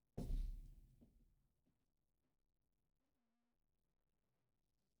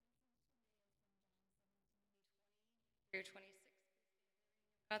through 26.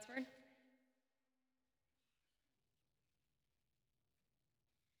 God's word.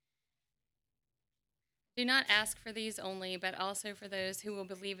 Do not ask for these only, but also for those who will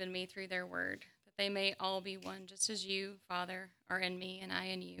believe in me through their word, that they may all be one, just as you, Father, are in me and I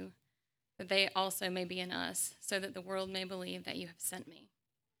in you, that they also may be in us, so that the world may believe that you have sent me.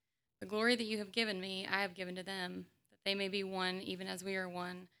 The glory that you have given me, I have given to them, that they may be one, even as we are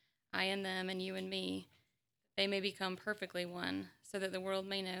one, I in them and you in me, that they may become perfectly one, so that the world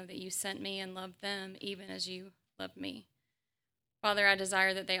may know that you sent me and loved them, even as you loved me. Father, I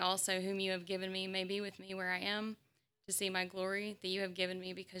desire that they also, whom you have given me, may be with me where I am, to see my glory that you have given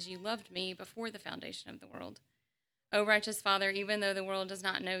me because you loved me before the foundation of the world. O righteous Father, even though the world does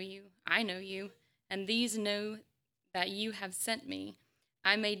not know you, I know you, and these know that you have sent me.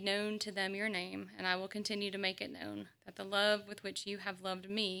 I made known to them your name, and I will continue to make it known, that the love with which you have loved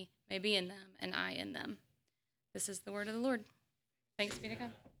me may be in them, and I in them. This is the word of the Lord. Thanks be to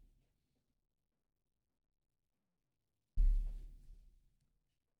God.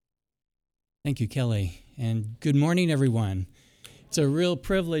 Thank you, Kelly, and good morning, everyone. It's a real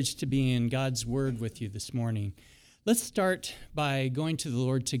privilege to be in God's Word with you this morning. Let's start by going to the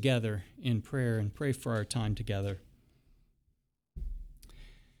Lord together in prayer and pray for our time together.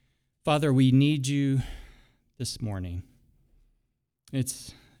 Father, we need you this morning.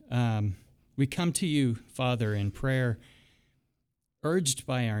 We come to you, Father, in prayer, urged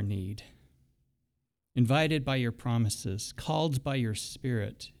by our need, invited by your promises, called by your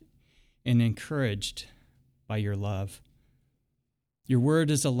Spirit, and encouraged by your love. Your word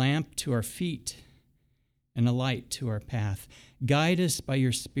is a lamp to our feet and a light to our path. Guide us by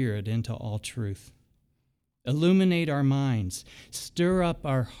your Spirit into all truth. Illuminate our minds, stir up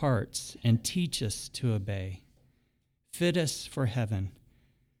our hearts, and teach us to obey. Fit us for heaven,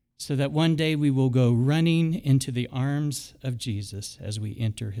 so that one day we will go running into the arms of Jesus as we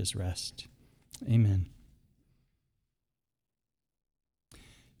enter his rest. Amen.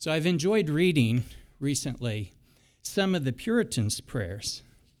 So I've enjoyed reading recently some of the Puritans' prayers.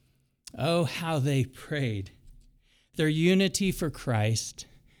 Oh, how they prayed. Their unity for Christ,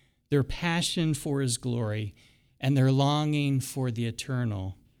 their passion for his glory, and their longing for the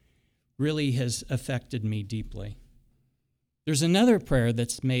eternal really has affected me deeply. There's another prayer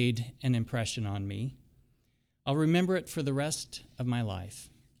that's made an impression on me. I'll remember it for the rest of my life.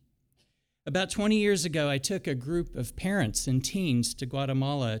 About 20 years ago, I took a group of parents and teens to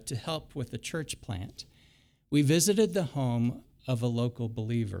Guatemala to help with a church plant. We visited the home of a local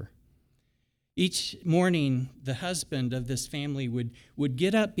believer. Each morning, the husband of this family would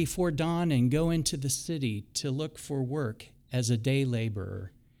get up before dawn and go into the city to look for work as a day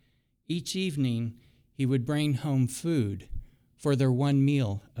laborer. Each evening, he would bring home food for their one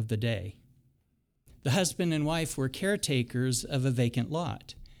meal of the day. The husband and wife were caretakers of a vacant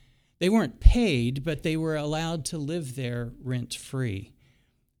lot. They weren't paid, but they were allowed to live there rent-free.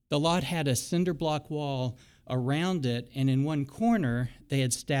 The lot had a cinder block wall around it, and in one corner, they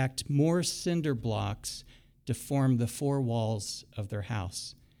had stacked more cinder blocks to form the four walls of their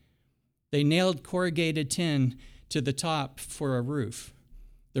house. They nailed corrugated tin to the top for a roof.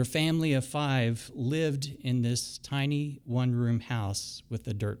 Their family of 5 lived in this tiny one-room house with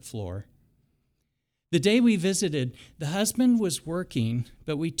a dirt floor. The day we visited, the husband was working,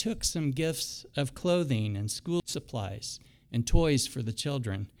 but we took some gifts of clothing and school supplies and toys for the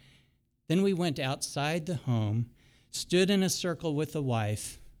children. Then we went outside the home, stood in a circle with the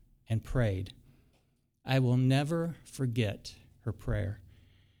wife, and prayed. I will never forget her prayer.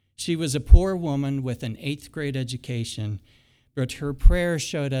 She was a poor woman with an 8th grade education, but her prayer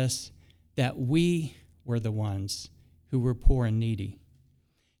showed us that we were the ones who were poor and needy.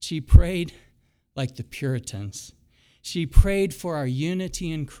 She prayed like the Puritans. She prayed for our unity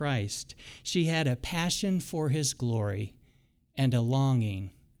in Christ. She had a passion for his glory and a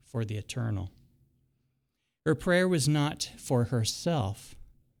longing for the eternal. Her prayer was not for herself,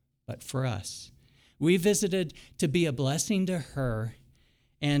 but for us. We visited to be a blessing to her,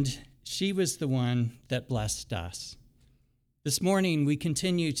 and she was the one that blessed us. This morning, we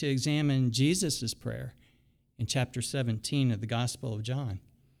continue to examine Jesus' prayer in chapter 17 of the Gospel of John.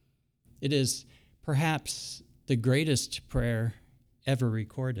 It is perhaps the greatest prayer ever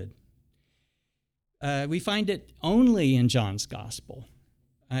recorded. We find it only in John's Gospel.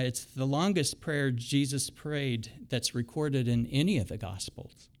 It's the longest prayer Jesus prayed that's recorded in any of the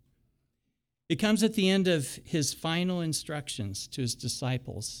Gospels. It comes at the end of his final instructions to his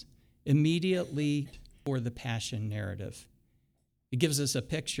disciples, immediately before the Passion narrative. It gives us a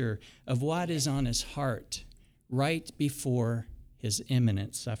picture of what is on his heart right before his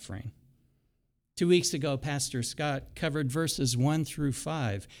imminent suffering. 2 weeks ago, Pastor Scott covered verses 1 through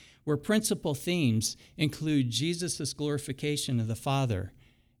 5, where principal themes include Jesus' glorification of the Father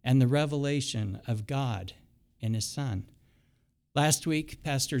and the revelation of God in his Son. Last week,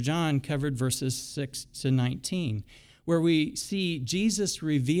 Pastor John covered verses 6 to 19, where we see Jesus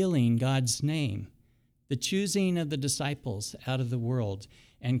revealing God's name, the choosing of the disciples out of the world,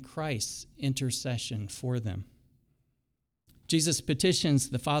 and Christ's intercession for them. Jesus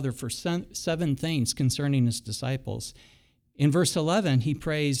petitions the Father for 7 things concerning his disciples. In verse 11, he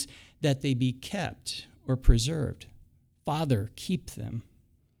prays that they be kept or preserved. Father, keep them.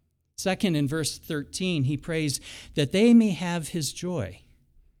 Second, in verse 13, he prays that they may have his joy.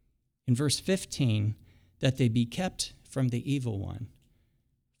 In verse 15, that they be kept from the evil one.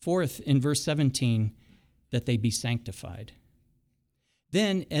 Fourth, in verse 17, that they be sanctified.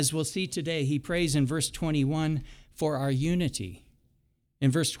 Then, as we'll see today, he prays in verse 21 for our unity.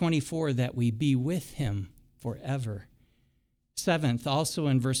 In verse 24, that we be with him forever. Seventh, also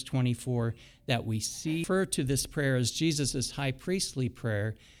in verse 24, that we see, refer to this prayer as Jesus' high priestly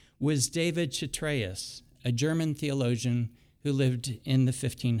prayer, was David Reese, a German theologian who lived in the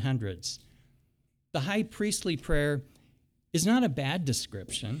 1500s. The high priestly prayer is not a bad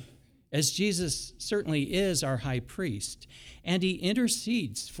description, as Jesus certainly is our high priest, and he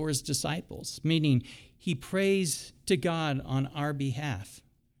intercedes for his disciples, meaning he prays to God on our behalf,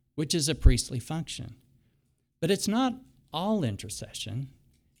 which is a priestly function. But it's not all intercession.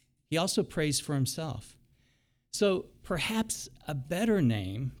 He also prays for himself. So perhaps a better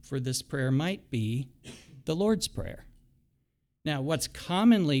name for this prayer might be the Lord's Prayer. Now, what's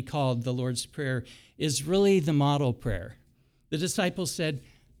commonly called the Lord's Prayer is really the model prayer. The disciples said,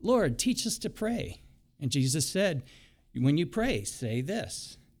 Lord, teach us to pray. And Jesus said, when you pray, say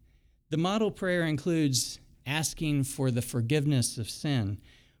this. The model prayer includes asking for the forgiveness of sin,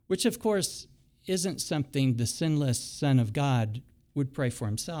 which of course isn't something the sinless Son of God would pray for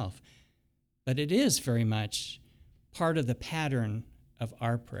himself, but it is very much part of the pattern of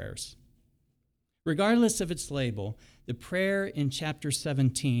our prayers. Regardless of its label, the prayer in chapter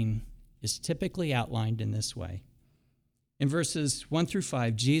 17 is typically outlined in this way. In verses 1 through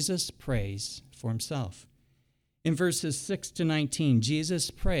 5, Jesus prays for himself. In verses 6 to 19,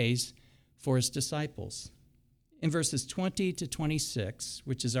 Jesus prays for his disciples. In verses 20 to 26,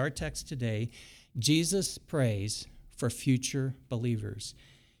 which is our text today, Jesus prays for future believers.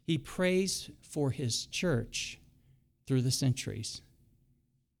 He prays for his church through the centuries.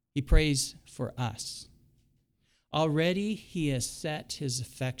 He prays for us. Already he has set his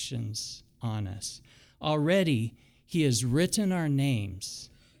affections on us. Already he has written our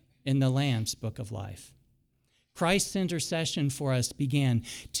names in the Lamb's Book of Life. Christ's intercession for us began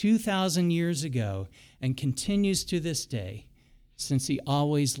 2,000 years ago and continues to this day, since he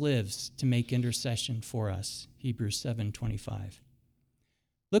always lives to make intercession for us. Hebrews 7:25.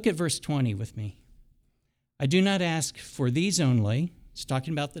 Look at verse 20 with me. I do not ask for these only, it's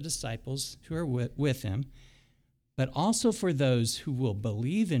talking about the disciples who are with him, but also for those who will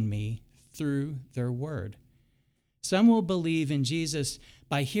believe in me through their word. Some will believe in Jesus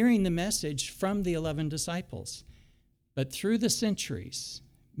by hearing the message from the 11 disciples. But through the centuries,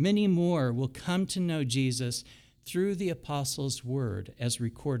 many more will come to know Jesus through the apostles' word as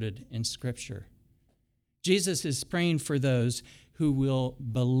recorded in Scripture. Jesus is praying for those who will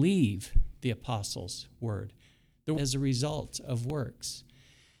believe the apostles' word as a result of works.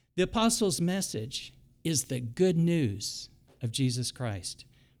 The apostles' message is the good news of Jesus Christ.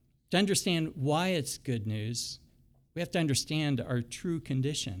 To understand why it's good news, we have to understand our true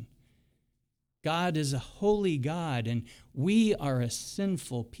condition. God is a holy God, and we are a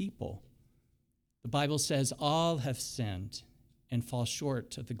sinful people. The Bible says all have sinned and fall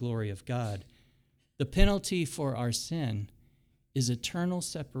short of the glory of God. The penalty for our sin is eternal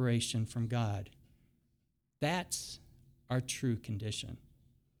separation from God. That's our true condition.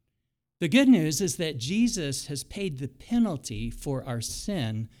 The good news is that Jesus has paid the penalty for our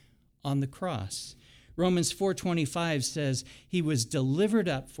sin on the cross. Romans 4:25 says, he was delivered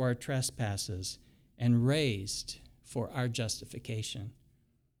up for our trespasses and raised for our justification.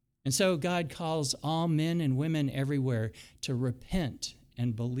 And so God calls all men and women everywhere to repent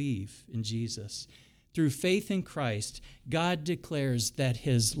and believe in Jesus. Through faith in Christ, God declares that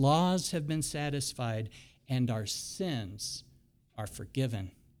his laws have been satisfied and our sins are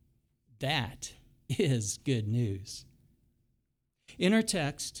forgiven. That is good news. In our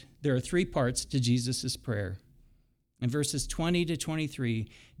text, there are 3 parts to Jesus' prayer. In verses 20 to 23,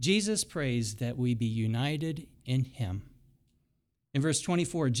 Jesus prays that we be united in him. In verse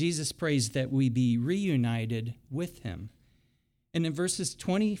 24, Jesus prays that we be reunited with him. And in verses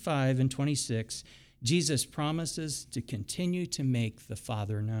 25 and 26, Jesus promises to continue to make the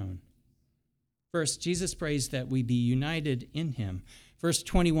Father known. First, Jesus prays that we be united in him. Verse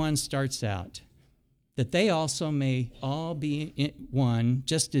 21 starts out, that they also may all be in one,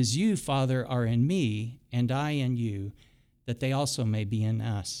 just as you, Father, are in me, and I in you, that they also may be in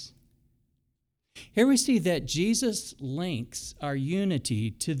us. Here we see that Jesus links our unity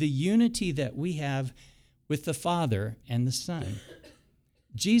to the unity that we have with the Father and the Son.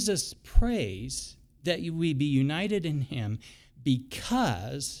 Jesus prays that we be united in him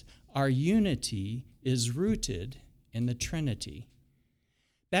because our unity is rooted in the Trinity.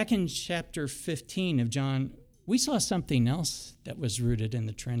 Back in chapter 15 of John, we saw something else that was rooted in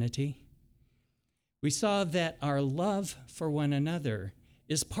the Trinity. We saw that our love for one another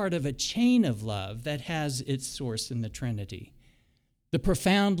is part of a chain of love that has its source in the Trinity. The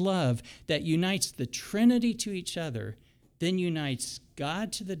profound love that unites the Trinity to each other, then unites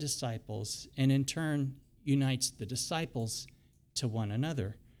God to the disciples, and in turn unites the disciples to one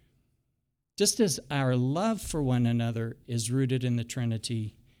another. Just as our love for one another is rooted in the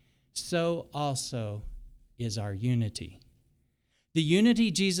Trinity, so also is our unity. The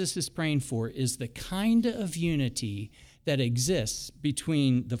unity Jesus is praying for is the kind of unity that exists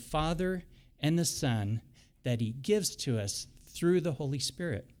between the Father and the Son that he gives to us through the Holy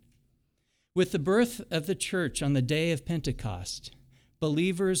Spirit. With the birth of the church on the day of Pentecost,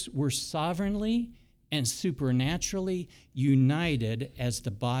 believers were sovereignly and supernaturally united as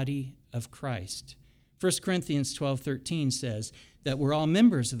the body of Christ. 1 Corinthians 12:13 says that we're all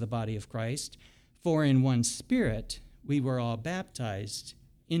members of the body of Christ, for in one Spirit we were all baptized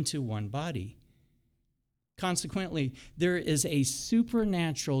into one body. Consequently, there is a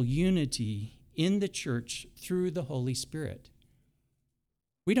supernatural unity in the church through the Holy Spirit.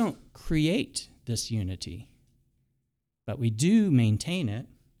 We don't create this unity, but we do maintain it.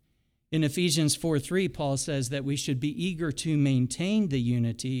 In Ephesians 4:3, Paul says that we should be eager to maintain the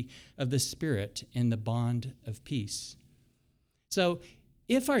unity of the Spirit in the bond of peace. So,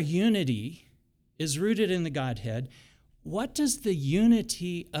 if our unity is rooted in the Godhead, what does the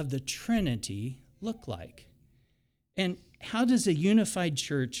unity of the Trinity look like? And how does a unified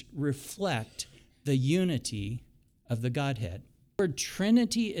church reflect the unity of the Godhead? The word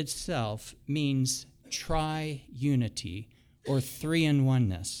Trinity itself means tri-unity, or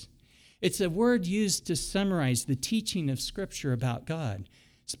three-in-oneness. It's a word used to summarize the teaching of Scripture about God,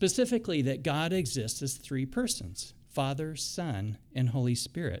 specifically that God exists as three persons, Father, Son, and Holy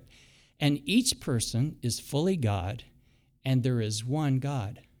Spirit. And each person is fully God, and there is one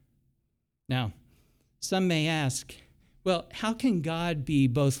God. Now, some may ask, well, how can God be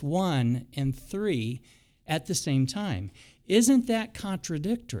both one and three at the same time? Isn't that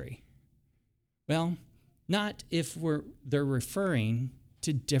contradictory? Well, not if they're referring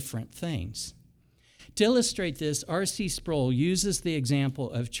to different things. To illustrate this, R.C. Sproul uses the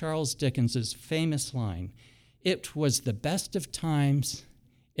example of Charles Dickens's famous line, "It was the best of times,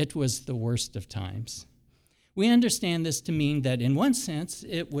 it was the worst of times." We understand this to mean that in one sense,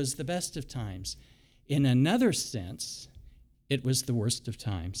 it was the best of times. In another sense, it was the worst of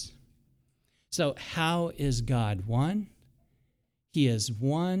times. So how is God one? He is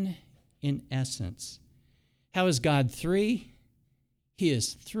one in essence. How is God three? He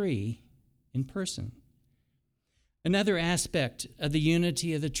is three in person. Another aspect of the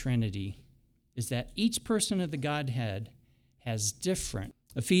unity of the Trinity is that each person of the Godhead has different.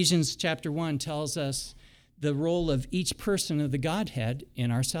 Ephesians chapter 1 tells us the role of each person of the Godhead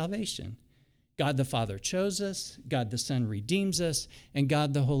in our salvation. God the Father chose us, God the Son redeems us, and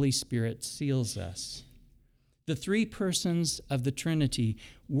God the Holy Spirit seals us. The three persons of the Trinity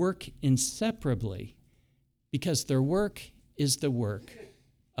work inseparably because their work is the work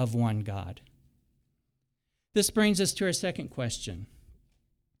of one God. This brings us to our second question.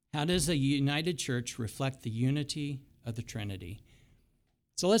 How does a united church reflect the unity of the Trinity?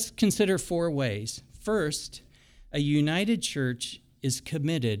 So let's consider four ways. First, a united church is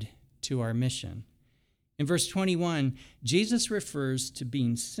committed to our mission. In verse 21, Jesus refers to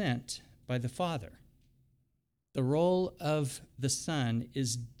being sent by the Father. The role of the Son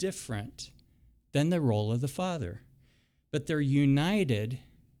is different than the role of the Father, but they're united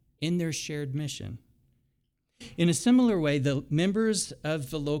in their shared mission. In a similar way, the members of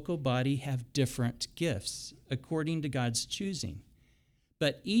the local body have different gifts according to God's choosing.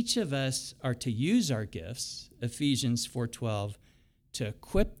 But each of us are to use our gifts, Ephesians 4:12, to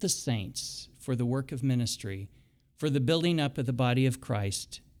equip the saints for the work of ministry, for the building up of the body of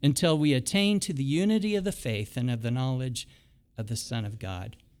Christ, until we attain to the unity of the faith and of the knowledge of the Son of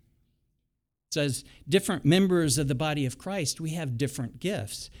God. So as different members of the body of Christ, we have different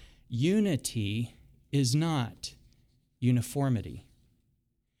gifts. Unity is not uniformity.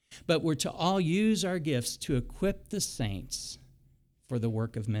 But we're to all use our gifts to equip the saints for the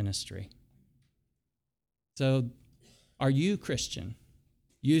work of ministry. So are you, Christian,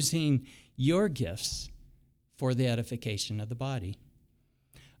 using your gifts for the edification of the body?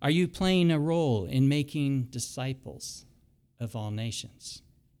 Are you playing a role in making disciples of all nations?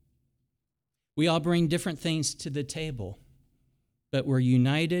 We all bring different things to the table, but we're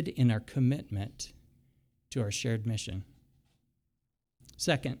united in our commitment to our shared mission.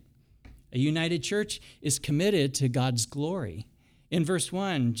 Second, a united church is committed to God's glory. In verse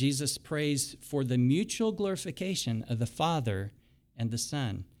 1, Jesus prays for the mutual glorification of the Father and the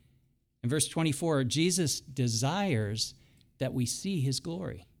Son. In verse 24, Jesus desires that we see his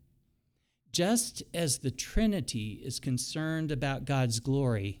glory. Just as the Trinity is concerned about God's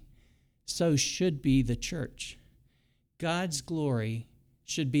glory, so should be the church. God's glory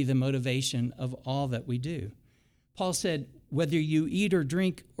should be the motivation of all that we do. Paul said, whether you eat or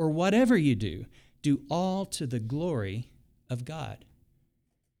drink or whatever you do all to the glory of God.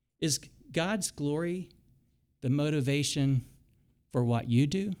 Is God's glory the motivation for what you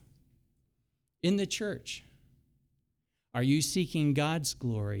do? In the church, are you seeking God's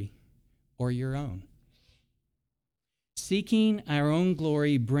glory or your own? Seeking our own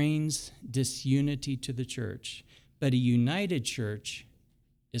glory brings disunity to the church, but a united church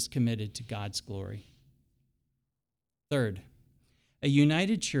is committed to God's glory. Third, a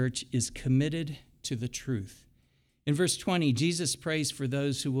united church is committed to the truth. In verse 20, Jesus prays for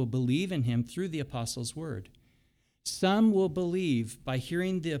those who will believe in him through the apostles' word. Some will believe by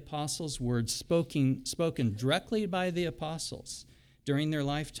hearing the apostles' words spoken directly by the apostles during their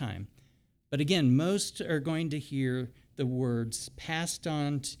lifetime. But again, most are going to hear the words passed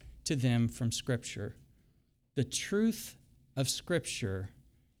on to them from Scripture. The truth of Scripture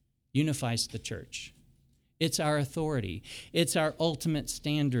unifies the church. It's our authority. It's our ultimate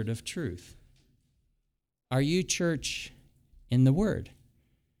standard of truth. Are you, church, in the Word?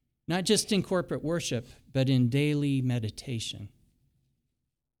 Not just in corporate worship, but in daily meditation.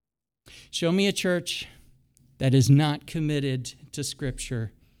 Show me a church that is not committed to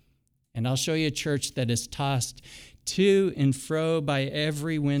Scripture, and I'll show you a church that is tossed to and fro by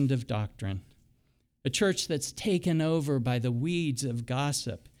every wind of doctrine. A church that's taken over by the weeds of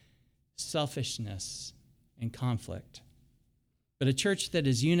gossip, selfishness, and conflict. But a church that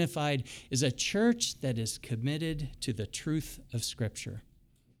is unified is a church that is committed to the truth of Scripture.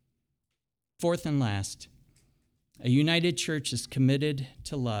 Fourth and last, a united church is committed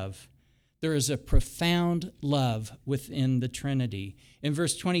to love. There is a profound love within the Trinity. In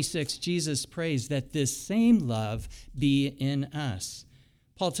verse 26, Jesus prays that this same love be in us.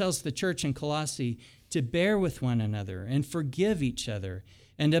 Paul tells the church in Colossae to bear with one another and forgive each other.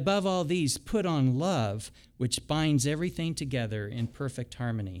 And above all these, put on love, which binds everything together in perfect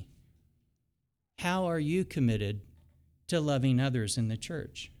harmony. How are you committed to loving others in the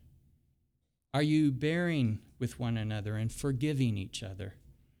church? Are you bearing with one another and forgiving each other?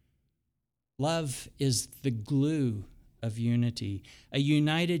 Love is the glue of unity. A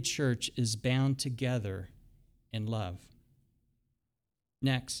united church is bound together in love.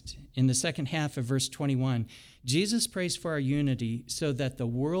 Next, in the second half of verse 21, Jesus prays for our unity so that the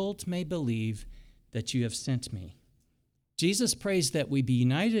world may believe that you have sent me. Jesus prays that we be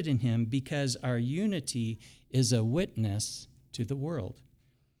united in him because our unity is a witness to the world.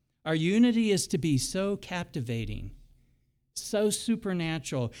 Our unity is to be so captivating, so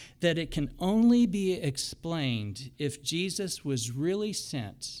supernatural, that it can only be explained if Jesus was really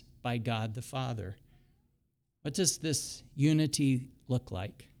sent by God the Father. What does this unity look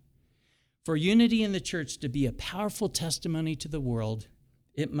like? For unity in the church to be a powerful testimony to the world,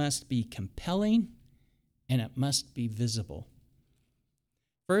 it must be compelling and it must be visible.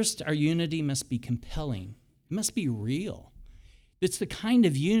 First, our unity must be compelling. It must be real. It's the kind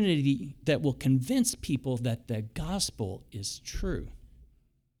of unity that will convince people that the gospel is true.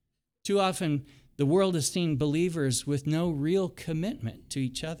 Too often, the world has seen believers with no real commitment to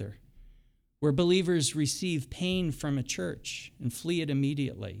each other, where believers receive pain from a church and flee it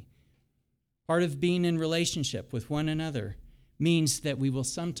immediately. Part of being in relationship with one another means that we will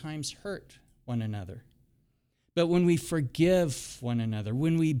sometimes hurt one another. But when we forgive one another,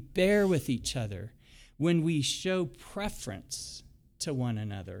 when we bear with each other, when we show preference to one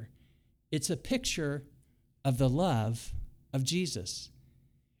another, it's a picture of the love of Jesus.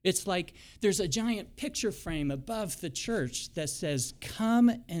 It's like there's a giant picture frame above the church that says,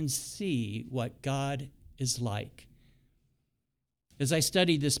 "Come and see what God is like." As I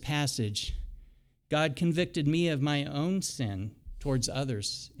studied this passage, God convicted me of my own sin towards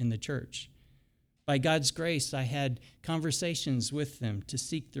others in the church. By God's grace, I had conversations with them to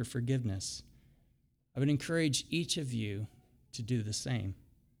seek their forgiveness. I would encourage each of you to do the same.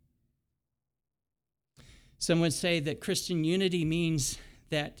 Some would say that Christian unity means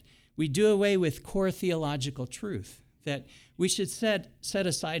that we do away with core theological truth, that we should set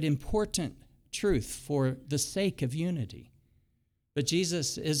aside important truth for the sake of unity. But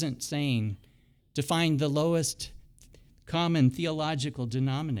Jesus isn't saying to find the lowest common theological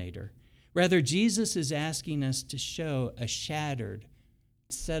denominator. Rather, Jesus is asking us to show a shattered,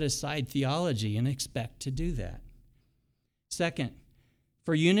 set-aside theology and expect to do that. Second,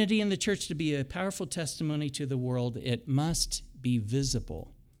 for unity in the church to be a powerful testimony to the world, it must be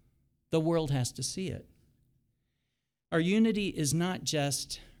visible. The world has to see it. Our unity is not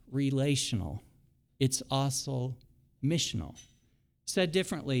just relational, it's also missional. Said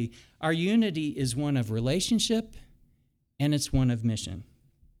differently, our unity is one of relationship and it's one of mission.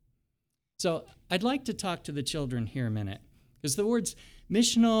 So I'd like to talk to the children here a minute, because the words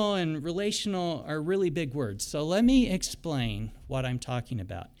missional and relational are really big words. So let me explain what I'm talking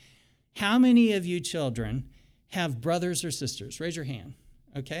about. How many of you children have brothers or sisters? Raise your hand.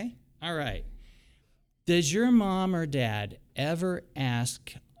 Okay? All right. Does your mom or dad ever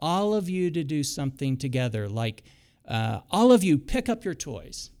ask all of you to do something together, like all of you pick up your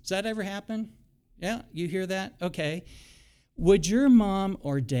toys? Does that ever happen? Yeah, you hear that? Okay. Would your mom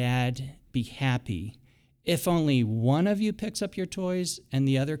or dad be happy if only one of you picks up your toys and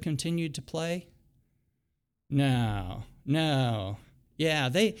the other continued to play? No. Yeah,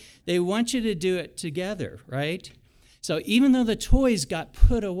 they want you to do it together, right? So even though the toys got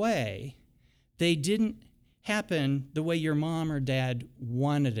put away, they didn't happen the way your mom or dad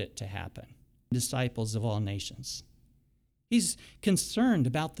wanted it to happen. Disciples of all nations. He's concerned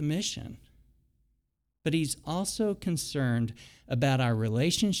about the mission, but he's also concerned about our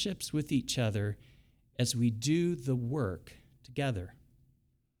relationships with each other as we do the work together.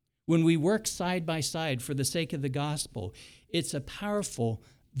 When we work side by side for the sake of the gospel, it's a powerful,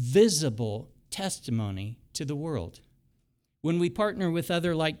 visible testimony to the world. When we partner with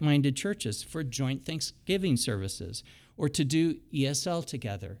other like-minded churches for joint Thanksgiving services, or to do ESL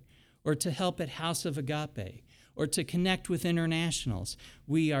together, or to help at House of Agape, or to connect with internationals,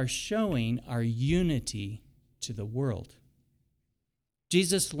 we are showing our unity to the world.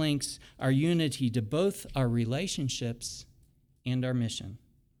 Jesus links our unity to both our relationships and our mission.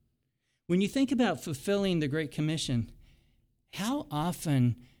 When you think about fulfilling the Great Commission, how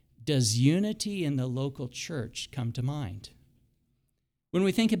often does unity in the local church come to mind? When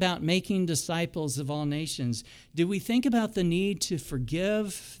we think about making disciples of all nations, do we think about the need to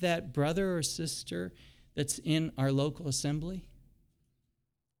forgive that brother or sister that's in our local assembly?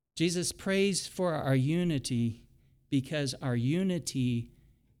 Jesus prays for our unity because our unity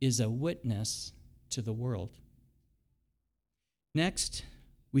is a witness to the world. Next,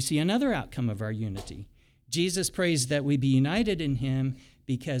 we see another outcome of our unity. Jesus prays that we be united in him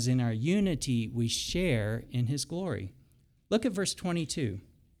because in our unity we share in his glory. Look at verse 22.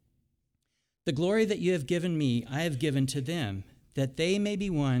 The glory that you have given me, I have given to them, that they may be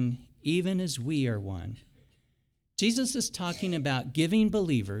one, even as we are one. Jesus is talking about giving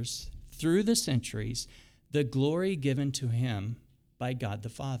believers through the centuries the glory given to him by God the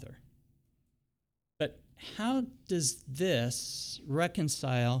Father. But how does this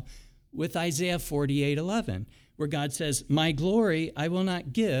reconcile with Isaiah 48:11, where God says, "My glory I will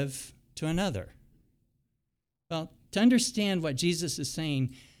not give to another"? Well, to understand what Jesus is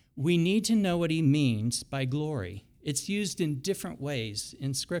saying, we need to know what he means by glory. It's used in different ways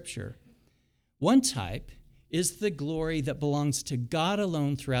in Scripture. One type is the glory that belongs to God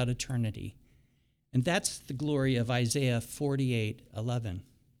alone throughout eternity. And that's the glory of Isaiah 48:11.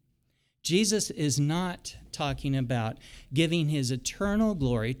 Jesus is not talking about giving his eternal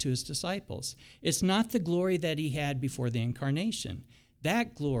glory to his disciples. It's not the glory that he had before the incarnation.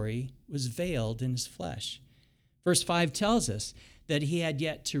 That glory was veiled in his flesh. Verse 5 tells us that he had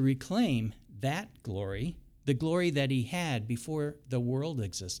yet to reclaim that glory, the glory that he had before the world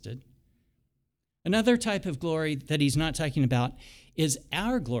existed. Another type of glory that he's not talking about is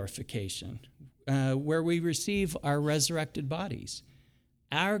our glorification, where we receive our resurrected bodies.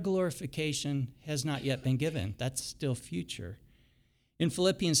 Our glorification has not yet been given. That's still future. In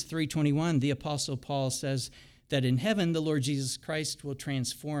Philippians 3:21, the Apostle Paul says that in heaven the Lord Jesus Christ will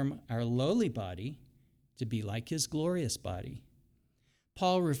transform our lowly body to be like his glorious body.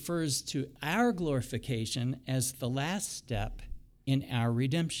 Paul refers to our glorification as the last step in our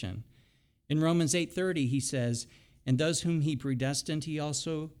redemption. In Romans 8:30, he says, "And those whom he predestined, he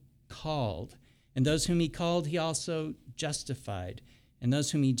also called. And those whom he called, he also justified. And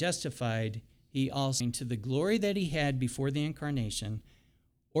those whom he justified, he also, to the glory that he had before the incarnation,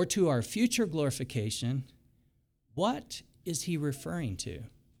 or to our future glorification. What is he referring to?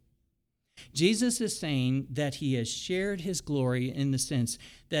 Jesus is saying that he has shared his glory in the sense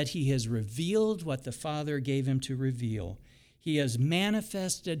that he has revealed what the Father gave him to reveal. He has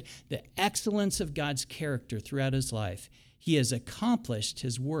manifested the excellence of God's character throughout his life. He has accomplished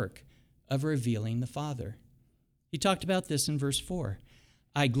his work of revealing the Father. He talked about this in verse 4.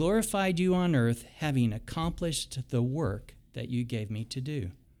 I glorified you on earth, having accomplished the work that you gave me to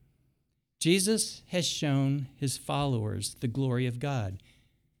do. Jesus has shown his followers the glory of God.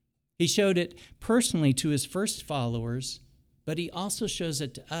 He showed it personally to his first followers, but he also shows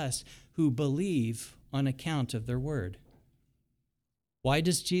it to us who believe on account of their word. Why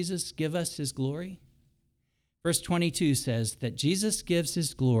does Jesus give us his glory? Verse 22 says that Jesus gives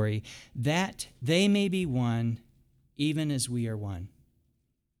his glory that they may be one, even as we are one.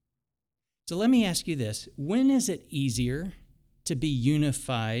 So let me ask you this. When is it easier to be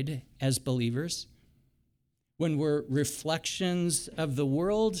unified as believers? When we're reflections of the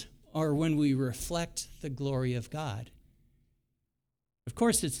world, or when we reflect the glory of God? Of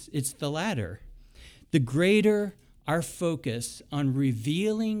course, it's the latter. The greater our focus on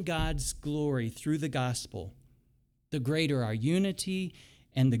revealing God's glory through the gospel, the greater our unity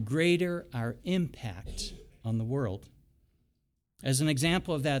and the greater our impact on the world. As an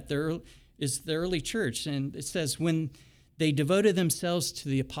example of that, there is the early church, and it says when they devoted themselves to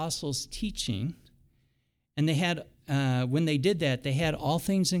the apostles' teaching, and they had when they did that, they had all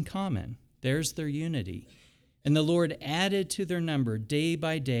things in common. There's their unity. And the Lord added to their number day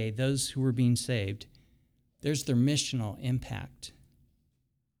by day those who were being saved. There's their missional impact.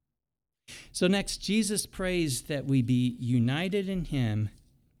 So next, Jesus prays that we be united in him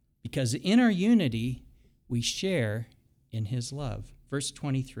because in our unity, we share in his love. Verse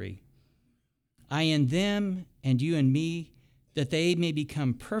 23, I in them and you in me, that they may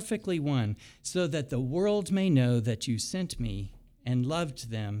become perfectly one, so that the world may know that you sent me and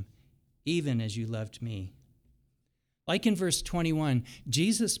loved them even as you loved me. Like in verse 21,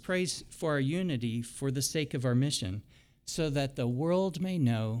 Jesus prays for our unity for the sake of our mission, so that the world may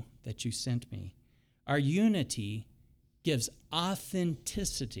know that you sent me. Our unity gives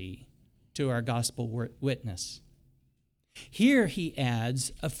authenticity to our gospel witness. Here he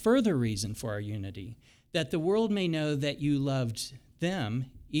adds a further reason for our unity, that the world may know that you loved them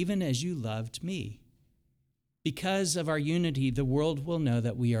even as you loved me. Because of our unity, the world will know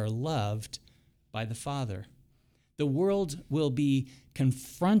that we are loved by the Father. The world will be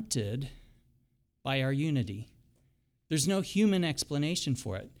confronted by our unity. There's no human explanation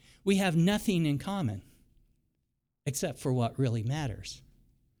for it. We have nothing in common except for what really matters.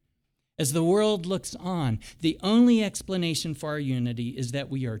 As the world looks on, the only explanation for our unity is that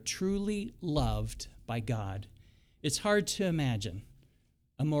we are truly loved by God. It's hard to imagine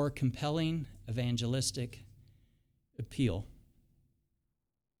a more compelling evangelistic appeal.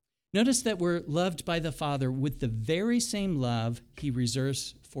 Notice that we're loved by the Father with the very same love he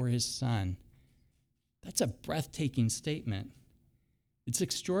reserves for his Son. That's a breathtaking statement. It's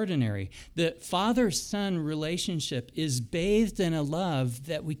extraordinary. The father-son relationship is bathed in a love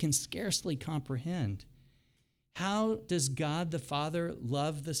that we can scarcely comprehend. How does God the Father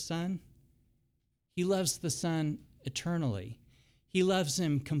love the Son? He loves the Son eternally. He loves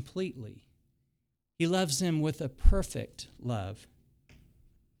him completely. He loves him with a perfect love.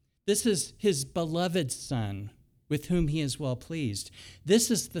 This is his beloved Son, with whom he is well pleased. This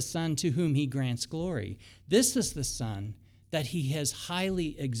is the Son to whom he grants glory. This is the Son that he has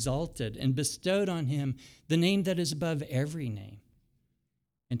highly exalted and bestowed on him the name that is above every name.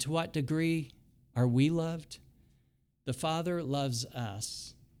 And to what degree are we loved? The Father loves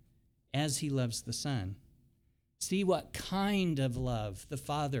us as he loves the Son. See what kind of love the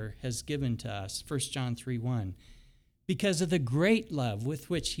Father has given to us, 1 John 3:1. Because of the great love with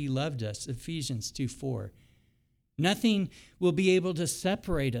which he loved us, Ephesians 2:4. Nothing will be able to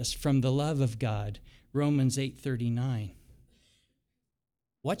separate us from the love of God, Romans 8:39.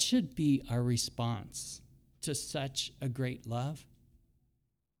 What should be our response to such a great love?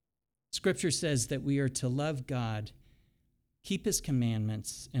 Scripture says that we are to love God, keep his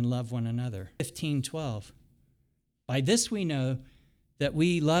commandments, and love one another. 15:12. By this we know that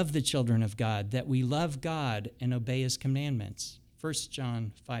we love the children of God, that we love God and obey his commandments. 1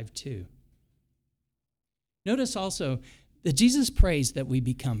 John 5:2. Notice also that Jesus prays that we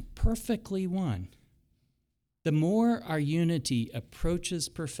become perfectly one. The more our unity approaches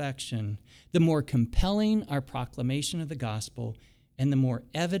perfection, the more compelling our proclamation of the gospel and the more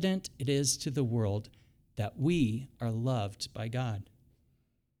evident it is to the world that we are loved by God.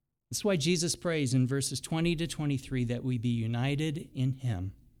 That's why Jesus prays in verses 20 to 23 that we be united in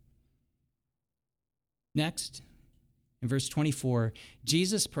him. Next, in verse 24,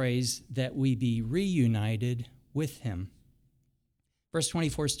 Jesus prays that we be reunited with him. Verse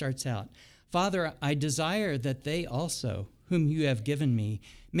 24 starts out, Father, I desire that they also, whom you have given me,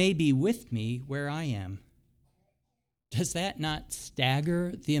 may be with me where I am. Does that not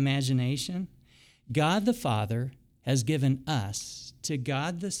stagger the imagination? God the Father has given us to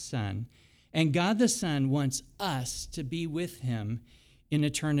God the Son, and God the Son wants us to be with him in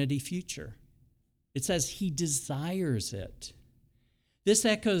eternity future. It says he desires it. This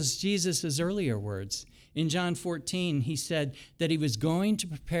echoes Jesus' earlier words. In John 14, he said that he was going to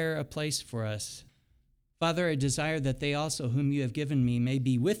prepare a place for us. Father, I desire that they also, whom you have given me, may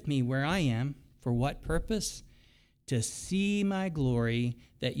be with me where I am. For what purpose? To see my glory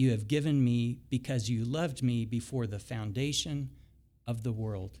that you have given me because you loved me before the foundation of the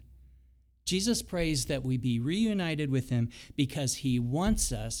world. Jesus prays that we be reunited with him because he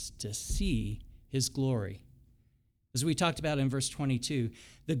wants us to see his glory. As we talked about in verse 22,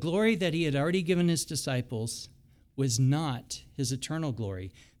 the glory that he had already given his disciples was not his eternal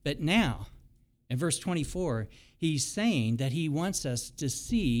glory. But now, in verse 24, he's saying that he wants us to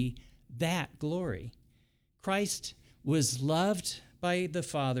see that glory. Christ was loved by the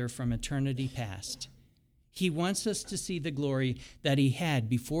Father from eternity past. He wants us to see the glory that he had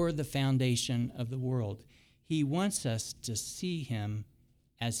before the foundation of the world. He wants us to see him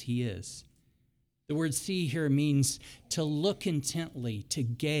as he is. The word see here means to look intently, to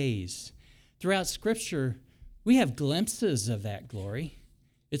gaze. Throughout Scripture, we have glimpses of that glory.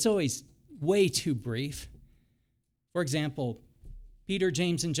 It's always way too brief. For example, Peter,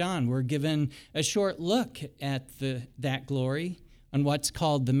 James, and John were given a short look at that glory on what's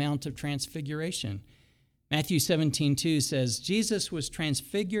called the Mount of Transfiguration. Matthew 17:2 says, Jesus was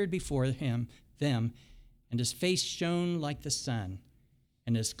transfigured before them, and his face shone like the sun,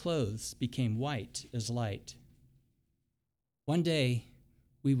 and his clothes became white as light. One day,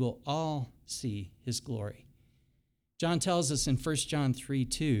 we will all see his glory. John tells us in 1 John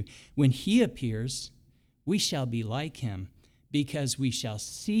 3:2, when he appears, we shall be like him, because we shall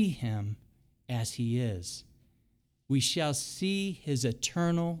see him as he is. We shall see his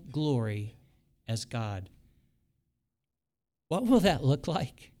eternal glory as God. What will that look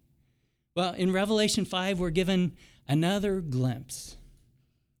like? Well, in Revelation 5, we're given another glimpse.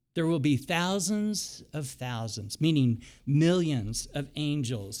 There will be thousands of thousands, meaning millions of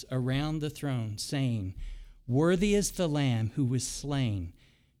angels around the throne saying, worthy is the Lamb who was slain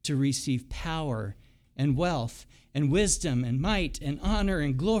to receive power and wealth and wisdom and might and honor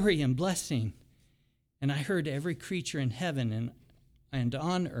and glory and blessing. And I heard every creature in heaven and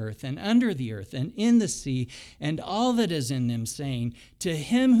on earth and under the earth and in the sea and all that is in them saying, to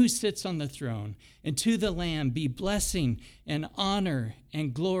him who sits on the throne and to the Lamb be blessing and honor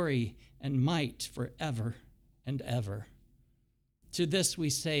and glory and might forever and ever. To this we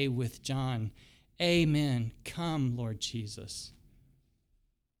say with John, Amen. Come, Lord Jesus.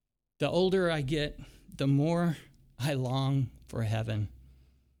 The older I get, the more I long for heaven.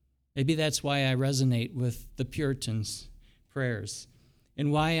 Maybe that's why I resonate with the Puritans' prayers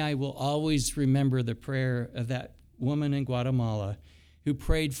and why I will always remember the prayer of that woman in Guatemala who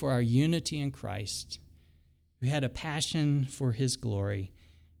prayed for our unity in Christ, who had a passion for his glory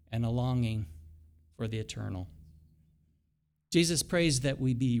and a longing for the eternal. Jesus prays that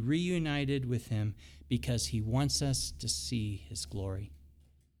we be reunited with him because he wants us to see his glory.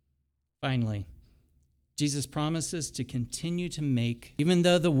 Finally, Jesus promises to continue to make, even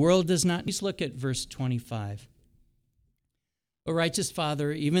though the world does not. Please look at verse 25. O righteous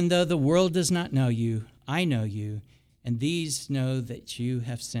Father, even though the world does not know you, I know you, and these know that you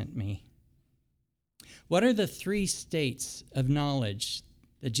have sent me. What are the three states of knowledge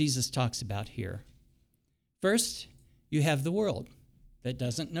that Jesus talks about here? First, you have the world that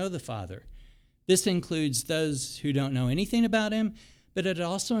doesn't know the Father. This includes those who don't know anything about him, but it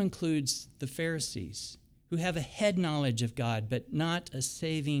also includes the Pharisees, who have a head knowledge of God, but not a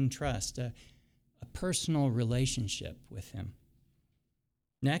saving trust, a personal relationship with him.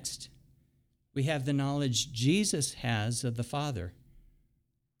 Next, we have the knowledge Jesus has of the Father.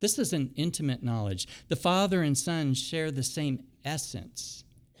 This is an intimate knowledge. The Father and Son share the same essence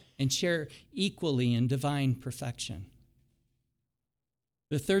and share equally in divine perfection.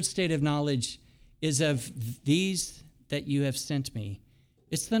 The third state of knowledge is of these that you have sent me.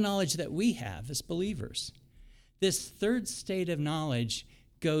 It's the knowledge that we have as believers. This third state of knowledge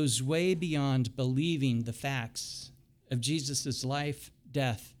goes way beyond believing the facts of Jesus' life,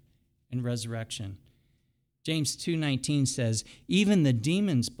 death, and resurrection. James 2:19 says, even the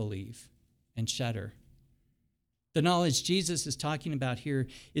demons believe and shudder. The knowledge Jesus is talking about here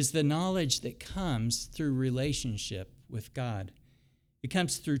is the knowledge that comes through relationship with God. It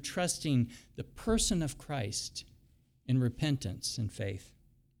comes through trusting the person of Christ in repentance and faith.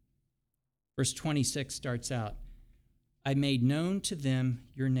 Verse 26 starts out, I made known to them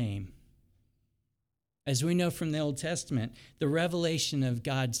your name. As we know from the Old Testament, the revelation of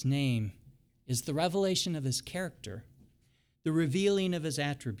God's name is the revelation of his character, the revealing of his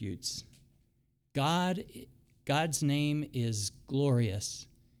attributes. God's name is glorious,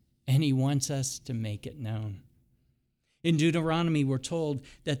 and he wants us to make it known. In Deuteronomy, we're told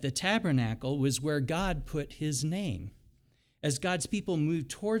that the tabernacle was where God put his name. As God's people moved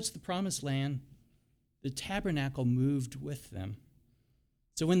towards the promised land, the tabernacle moved with them.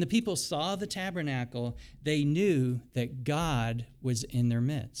 So when the people saw the tabernacle, they knew that God was in their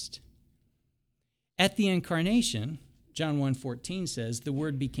midst. At the incarnation, John 1:14 says, the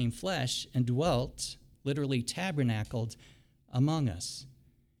Word became flesh and dwelt, literally tabernacled, among us.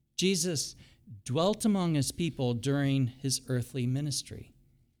 Jesus dwelt among his people during his earthly ministry.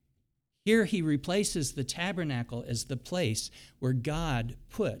 Here he replaces the tabernacle as the place where God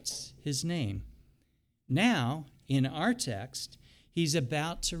puts his name. Now, in our text, he's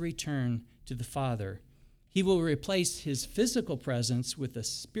about to return to the Father. He will replace his physical presence with a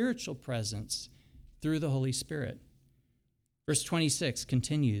spiritual presence through the Holy Spirit. Verse 26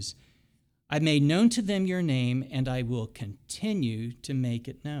 continues, I made known to them your name, and I will continue to make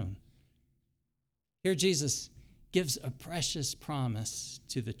it known. Here Jesus gives a precious promise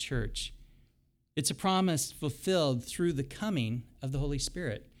to the church. It's a promise fulfilled through the coming of the Holy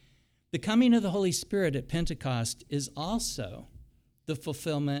Spirit. The coming of the Holy Spirit at Pentecost is also the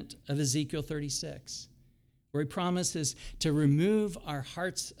fulfillment of Ezekiel 36, where he promises to remove our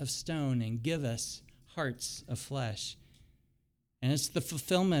hearts of stone and give us hearts of flesh. And it's the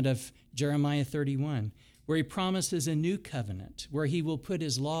fulfillment of Jeremiah 31, where he promises a new covenant, where he will put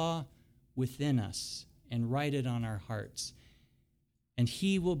his law within us and write it on our hearts. And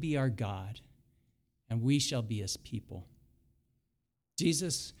he will be our God, and we shall be his people.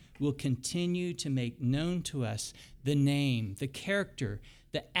 Jesus will continue to make known to us the name, the character,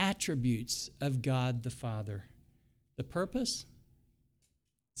 the attributes of God the Father. The purpose?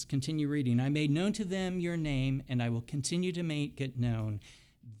 Let's continue reading. I made known to them your name, and I will continue to make it known,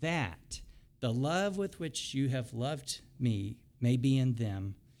 that the love with which you have loved me may be in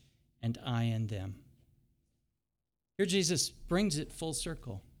them, and I in them. Here Jesus brings it full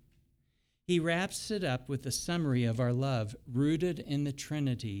circle. He wraps it up with a summary of our love rooted in the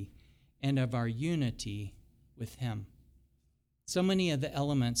Trinity and of our unity with him. So many of the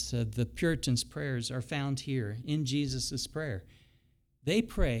elements of the Puritans' prayers are found here in Jesus' prayer. They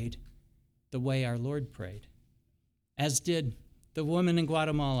prayed the way our Lord prayed, as did the woman in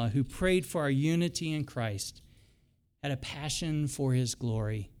Guatemala who prayed for our unity in Christ, had a passion for his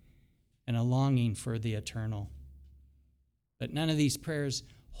glory and a longing for the eternal. But none of these prayers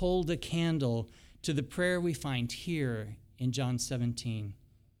hold a candle to the prayer we find here in John 17.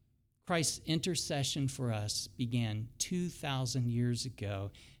 Christ's intercession for us began 2,000 years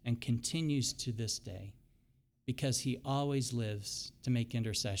ago and continues to this day, because he always lives to make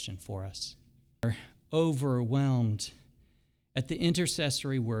intercession for us. We're overwhelmed at the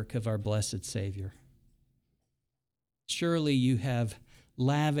intercessory work of our blessed Savior. Surely you have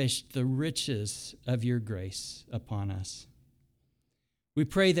lavished the riches of your grace upon us. We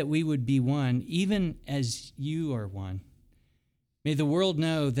pray that we would be one, even as you are one. May the world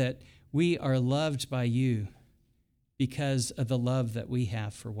know that we are loved by you because of the love that we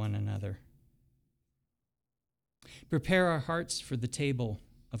have for one another. Prepare our hearts for the table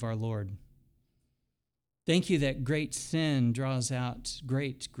of our Lord. Thank you that great sin draws out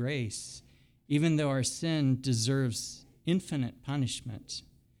great grace, even though our sin deserves infinite punishment,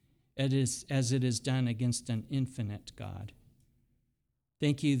 as it is done against an infinite God.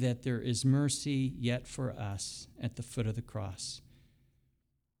 Thank you that there is mercy yet for us at the foot of the cross.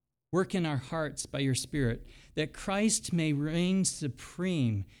 Work in our hearts by your Spirit, that Christ may reign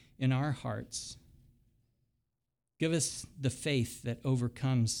supreme in our hearts. Give us the faith that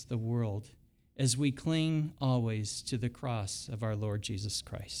overcomes the world as we cling always to the cross of our Lord Jesus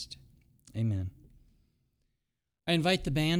Christ. Amen. I invite the band